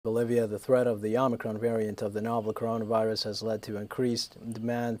Bolivia, the threat of the Omicron variant of the novel coronavirus has led to increased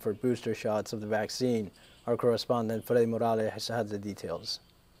demand for booster shots of the vaccine. Our correspondent Freddy Morales has the details.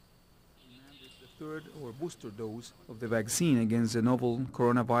 The third or booster dose of the vaccine against the novel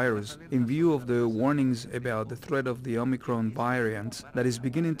coronavirus in view of the warnings about the threat of the Omicron variant that is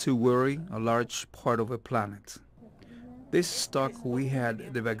beginning to worry a large part of the planet. This stock we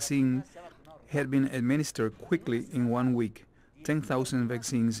had, the vaccine, had been administered quickly in 1 week. 10,000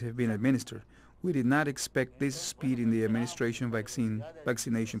 vaccines have been administered. We did not expect this speed in the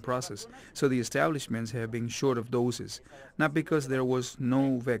vaccination process, so the establishments have been short of doses, not because there was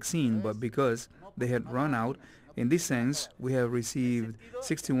no vaccine, but because they had run out. In this sense, we have received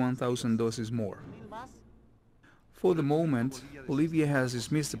 61,000 doses more. For the moment, Bolivia has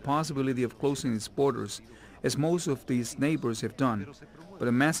dismissed the possibility of closing its borders, as most of its neighbors have done, but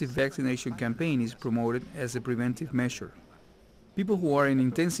a massive vaccination campaign is promoted as a preventive measure. People who are in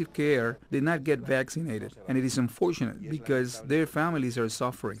intensive care did not get vaccinated, and it is unfortunate because their families are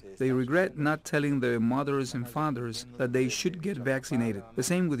suffering. They regret not telling their mothers and fathers that they should get vaccinated. The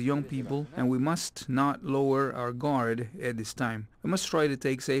same with young people, and we must not lower our guard at this time. We must try to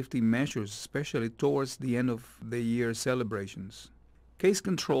take safety measures, especially towards the end of the year celebrations. Case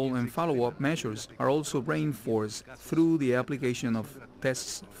control and follow-up measures are also reinforced through the application of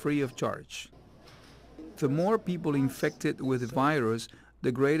tests free of charge. The more people infected with the virus,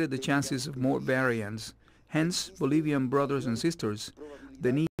 the greater the chances of more variants. Hence, Bolivian brothers and sisters,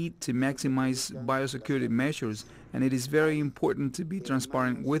 the need to maximize biosecurity measures, and it is very important to be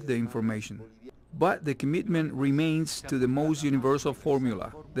transparent with the information. But the commitment remains to the most universal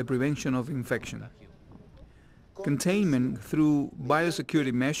formula, the prevention of infection. Containment through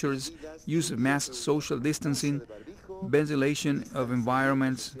biosecurity measures, use of mass social distancing, ventilation of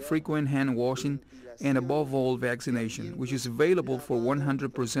environments, frequent hand washing, and above all, vaccination, which is available for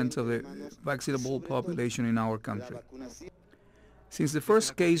 100% of the vaccinable population in our country. Since the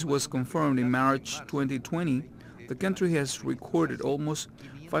first case was confirmed in March 2020, the country has recorded almost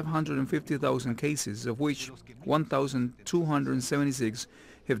 550,000 cases, of which 1,276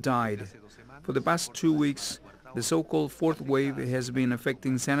 have died. For the past 2 weeks, the so-called fourth wave has been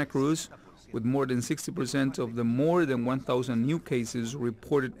affecting Santa Cruz, with more than 60% of the more than 1,000 new cases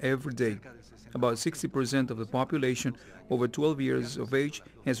reported every day. About 60% of the population over 12 years of age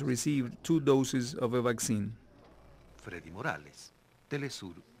has received 2 doses of a vaccine. Freddy Morales,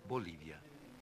 teleSUR, Bolivia.